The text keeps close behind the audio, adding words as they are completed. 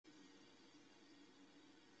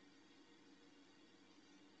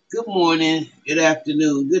Good morning, good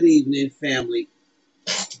afternoon, good evening, family.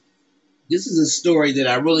 This is a story that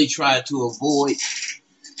I really try to avoid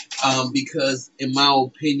because, in my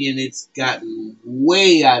opinion, it's gotten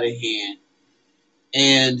way out of hand.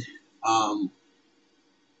 And um,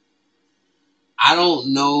 I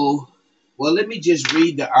don't know. Well, let me just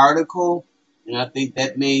read the article, and I think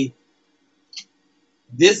that may.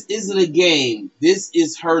 This isn't a game, this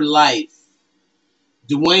is her life.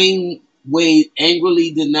 Dwayne Wade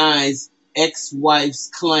angrily denies ex wife's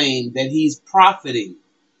claim that he's profiting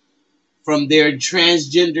from their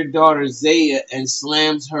transgender daughter Zaya and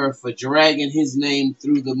slams her for dragging his name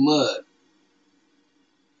through the mud,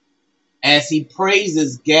 as he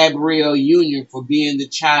praises Gabrielle Union for being the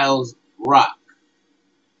child's rock.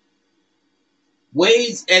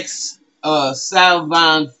 Wade's ex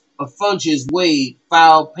Siovaughn Funches Wade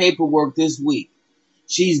filed paperwork this week.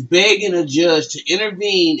 She's begging a judge to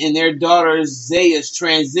intervene in their daughter Zaya's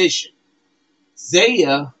transition.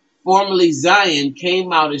 Zaya, formerly Zion,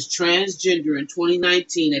 came out as transgender in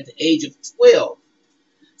 2019 at the age of 12.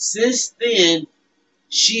 Since then,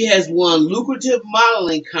 she has won lucrative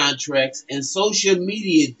modeling contracts and social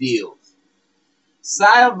media deals.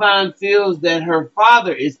 Siovaughn feels that her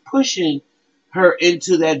father is pushing her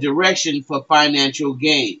into that direction for financial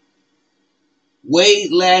gain.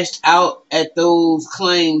 Wade lashed out at those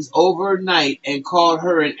claims overnight and called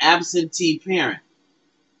her an absentee parent.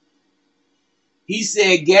 He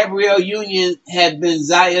said Gabrielle Union had been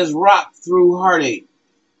Zaya's rock through heartache.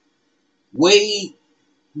 Wade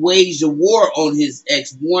waged a war on his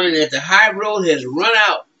ex, warning that the high road has run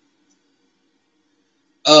out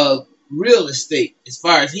of real estate as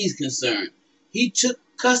far as he's concerned. He took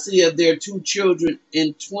custody of their two children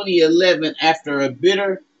in 2011 after a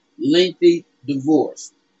bitter, lengthy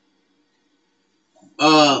divorce.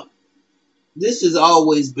 This has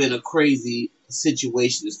always been a crazy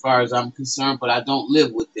situation as far as I'm concerned, but I don't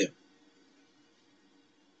live with them.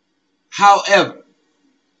 However,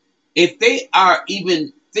 if they are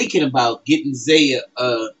even thinking about getting Zaya,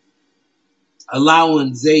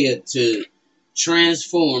 allowing Zaya to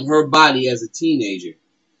transform her body as a teenager,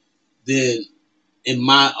 then in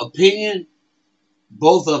my opinion,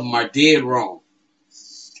 both of them are dead wrong.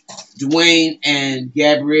 Dwayne and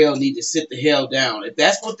Gabrielle need to sit the hell down. If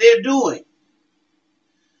that's what they're doing,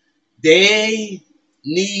 they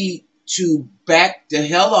need to back the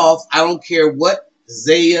hell off. I don't care what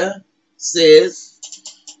Zaya says.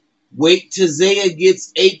 Wait till Zaya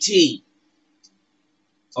gets 18.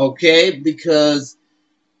 Okay? Because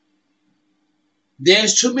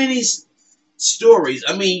there's too many stories.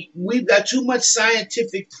 I mean, we've got too much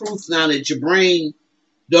scientific proof now that your brain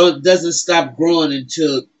doesn't stop growing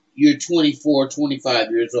until you're 24,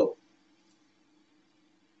 25 years old.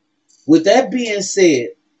 With that being said,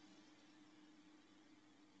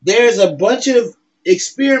 there's a bunch of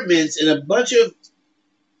experiments and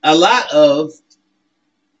a lot of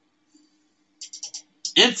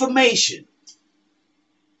information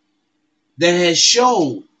that has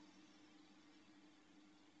shown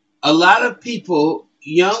a lot of people,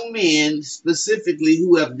 young men specifically,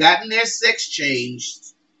 who have gotten their sex changed,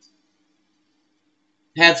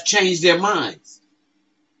 have changed their minds.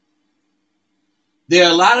 There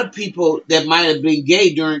are a lot of people that might have been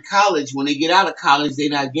gay during college. When they get out of college, they're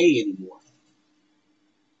not gay anymore.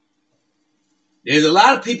 There's a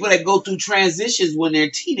lot of people that go through transitions when they're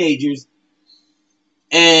teenagers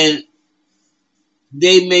and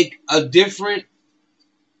they make a different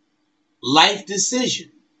life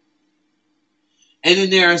decision. And then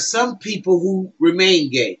there are some people who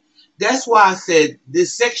remain gay. That's why I said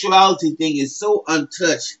this sexuality thing is so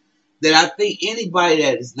untouched that I think anybody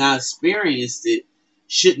that has not experienced it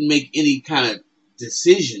shouldn't make any kind of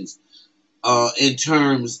decisions in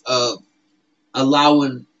terms of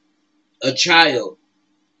allowing a child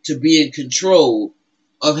to be in control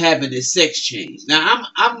of having a sex change. Now,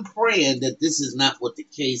 I'm praying that this is not what the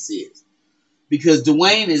case is, because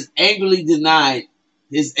Dwayne is angrily denied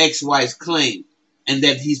his ex-wife's claim and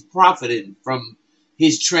that he's profiting from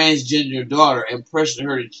his transgender daughter and pressuring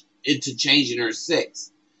her into changing her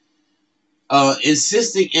sex.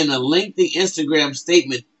 Insisting in a lengthy Instagram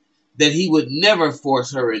statement that he would never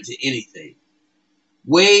force her into anything.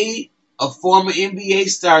 Wade, a former NBA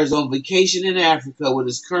star, is on vacation in Africa with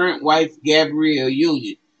his current wife, Gabrielle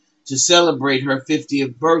Union, to celebrate her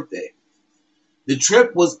 50th birthday. The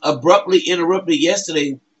trip was abruptly interrupted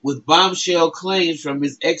yesterday with bombshell claims from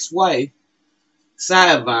his ex-wife,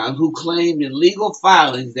 Siovaughn, who claimed in legal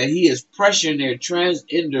filings that he is pressuring their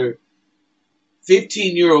transgender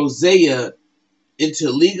 15-year-old Zaya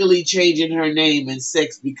into legally changing her name and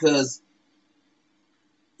sex because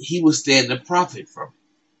he was standing to profit from it.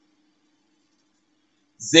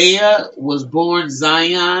 Zaya was born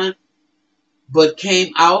Zion, but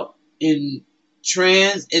came out in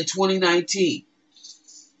trans in 2019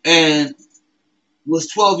 and was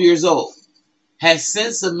 12 years old. Has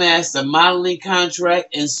since amassed a modeling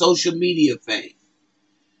contract and social media fame.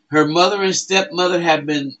 Her mother and stepmother have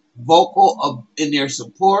been vocal in their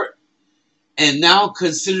support and now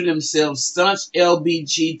consider themselves staunch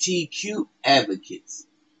LGBTQ advocates.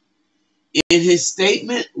 In his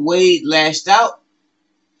statement, Wade lashed out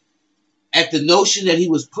at the notion that he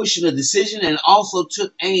was pushing a decision and also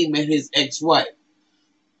took aim at his ex-wife,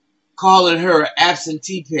 calling her an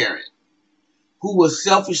absentee parent who was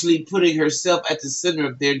selfishly putting herself at the center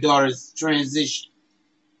of their daughter's transition.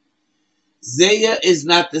 Zaya is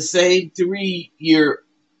not the same 3-year-old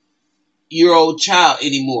child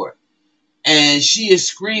anymore, and she is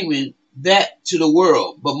screaming that to the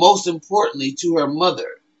world, but most importantly to her mother.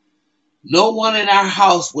 No one in our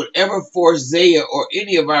house would ever force Zaya or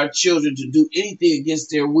any of our children to do anything against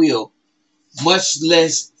their will, much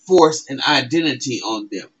less force an identity on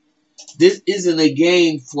them. This isn't a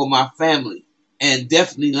game for my family, and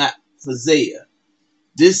definitely not for Zaya.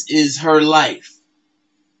 This is her life.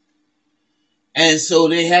 And so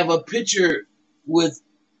they have a picture with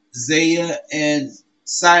Zaya and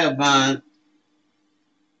Siovaughn,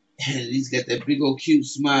 and he's got that big old cute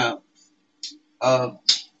smile.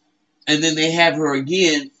 And then they have her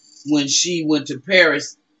again when she went to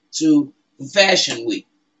Paris to the Fashion Week.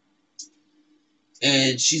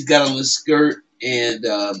 And she's got on a skirt and,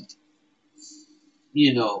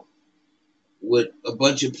 with a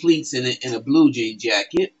bunch of pleats in a blue jean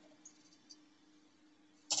jacket.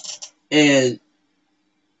 And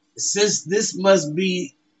since this must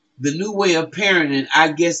be the new way of parenting,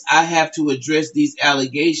 I guess I have to address these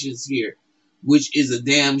allegations here, which is a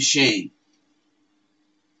damn shame.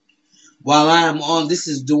 This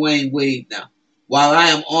is Dwayne Wade now. While I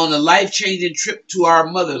am on a life-changing trip to our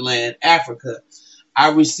motherland, Africa,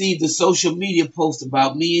 I received a social media post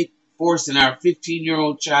about me forcing our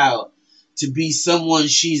 15-year-old child to be someone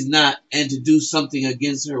she's not and to do something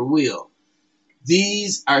against her will.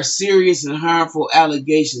 These are serious and harmful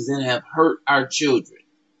allegations that have hurt our children.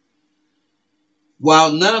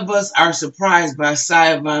 While none of us are surprised by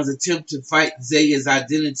Siovaughn's attempt to fight Zaya's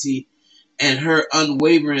identity and her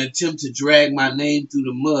unwavering attempt to drag my name through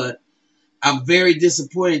the mud, I'm very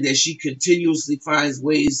disappointed that she continuously finds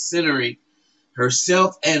ways centering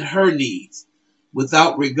herself and her needs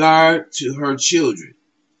without regard to her children.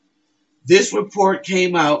 This report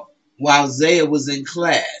came out while Zaya was in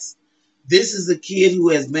class. This is a kid who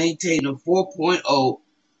has maintained a 4.0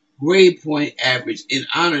 grade point average in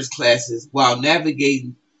honors classes while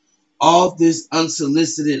navigating all this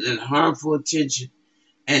unsolicited and harmful attention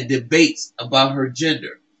and debates about her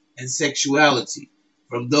gender and sexuality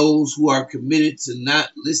from those who are committed to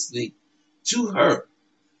not listening to her,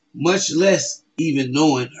 much less even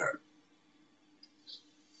knowing her.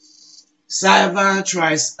 Siovaughn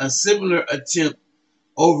tries a similar attempt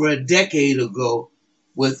over a decade ago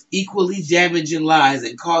with equally damaging lies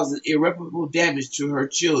and causing irreparable damage to her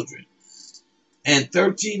children. And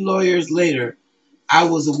 13 lawyers later, I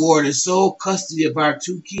was awarded sole custody of our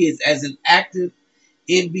 2 kids as an active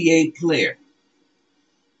NBA player.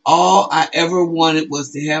 All I ever wanted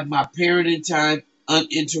was to have my parenting time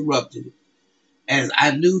uninterrupted, as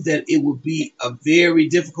I knew that it would be a very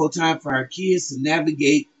difficult time for our kids to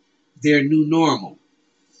navigate their new normal.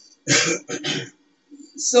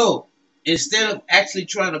 So, instead of actually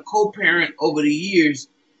trying to co-parent over the years,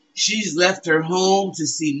 she's left her home to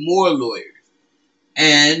see more lawyers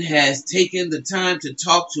and has taken the time to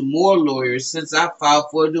talk to more lawyers since I filed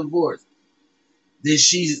for a divorce. Then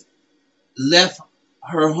she's left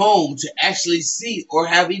her home to actually see or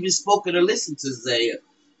have even spoken or listened to Zaya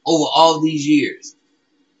over all these years.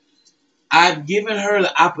 I've given her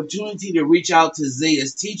the opportunity to reach out to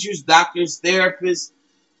Zaya's teachers, doctors, therapists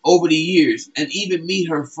over the years, and even meet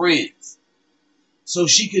her friends, so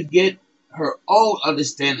she could get her own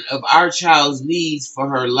understanding of our child's needs for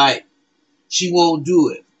her life. She won't do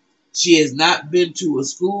it. She has not been to a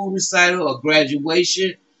school recital or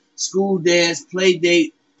graduation, school dance, play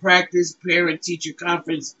date, practice, parent-teacher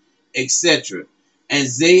conference, etc. And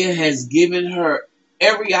Zaya has given her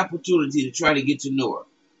every opportunity to try to get to know her.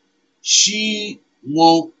 She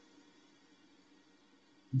won't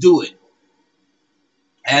do it.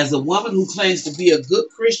 As a woman who claims to be a good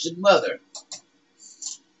Christian mother,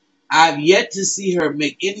 I've yet to see her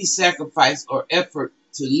make any sacrifice or effort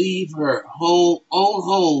to leave her own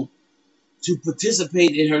home to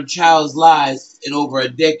participate in her child's lives in over a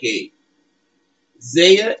decade.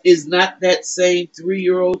 Zaya is not that same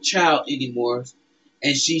 3-year-old child anymore,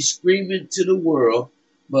 and she's screaming to the world,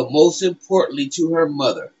 but most importantly to her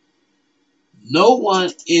mother. No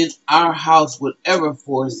one in our house would ever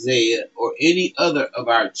force Zaya or any other of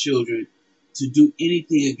our children to do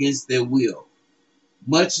anything against their will,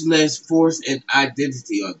 much less force an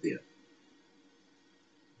identity on them.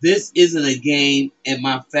 This isn't a game in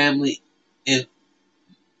my family and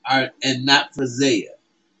not for Zaya.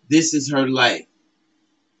 This is her life.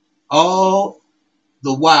 All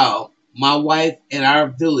the while, my wife and our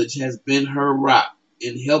village has been her rock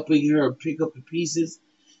in helping her pick up the pieces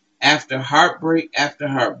after heartbreak after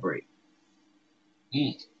heartbreak.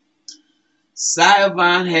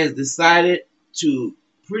 Siovaughn has decided to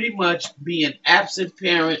pretty much be an absent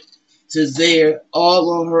parent to Zaya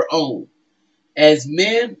all on her own. As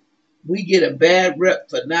men, we get a bad rep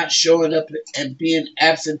for not showing up and being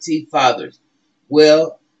absentee fathers.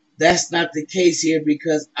 Well, that's not the case here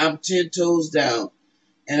because I'm 10 toes down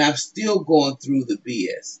and I'm still going through the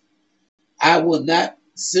BS. I will not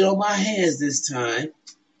sit on my hands this time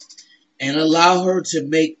and allow her to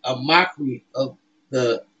make a mockery of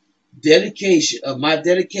the my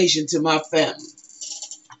dedication to my family.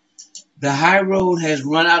 The high road has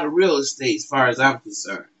run out of real estate as far as I'm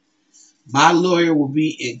concerned. My lawyer will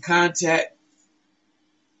be in contact.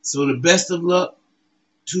 So the best of luck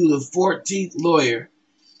to the 14th lawyer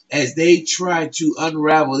as they try to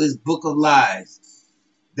unravel this book of lies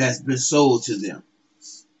that's been sold to them.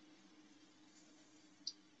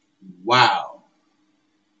 Wow.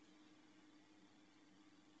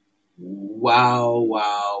 Wow,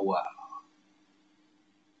 wow, wow.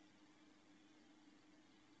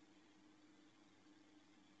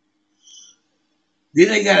 Then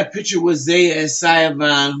they got a picture with Zaya and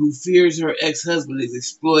Siovaughn, who fears her ex-husband is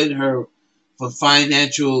exploiting her for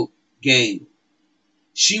financial gain.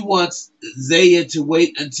 She wants Zaya to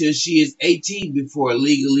wait until she is 18 before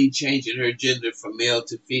legally changing her gender from male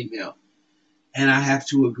to female. And I have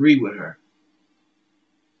to agree with her.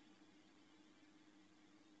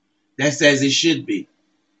 That's as it should be.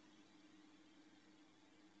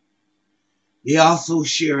 They also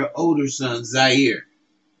share an older son, Zaire.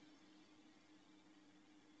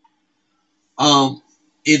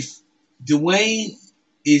 If Dwanne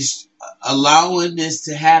is allowing this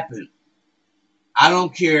to happen, I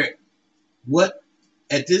don't care what,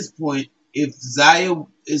 at this point, if Zaya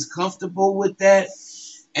is comfortable with that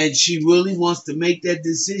and she really wants to make that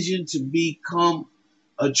decision to become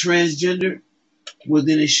a transgender, well,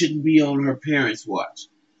 then it shouldn't be on her parents' watch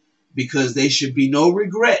because there should be no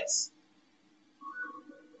regrets.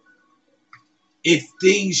 If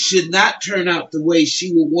things should not turn out the way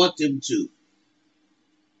she would want them to,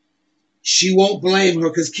 she won't blame her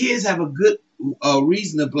because kids have a good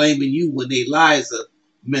reason to blaming you when their lives are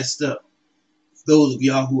messed up. Those of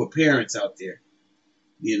y'all who are parents out there,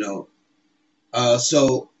 you know.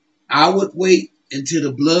 So I would wait until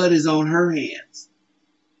the blood is on her hands.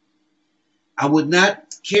 I would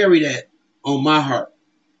not carry that on my heart.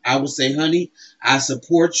 I would say, honey, I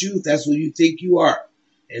support you if that's who you think you are.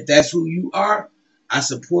 If that's who you are, I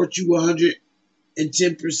support you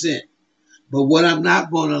 110%. But what I'm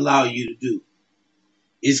not going to allow you to do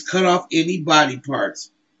is cut off any body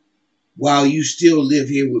parts while you still live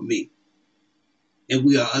here with me and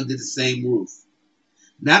we are under the same roof.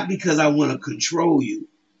 Not because I want to control you,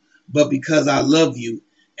 but because I love you.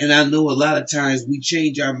 And I know a lot of times we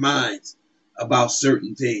change our minds about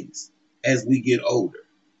certain things as we get older.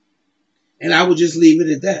 And I would just leave it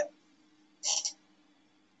at that.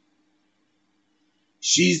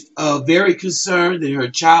 She's very concerned that her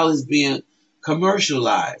child is being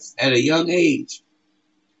commercialized at a young age,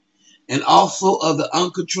 and also of the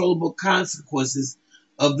uncontrollable consequences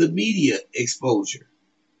of the media exposure.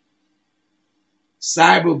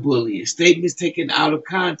 Cyberbullying, statements taken out of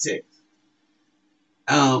context,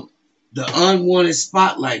 the unwanted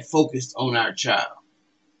spotlight focused on our child.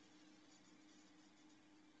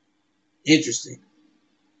 Interesting.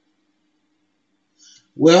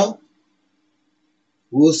 Well,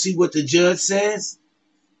 we'll see what the judge says,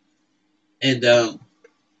 and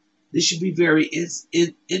this should be very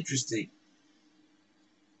interesting.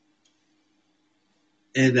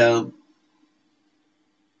 And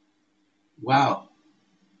wow,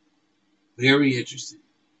 very interesting.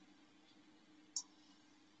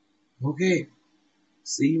 Okay,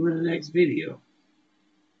 see you in the next video.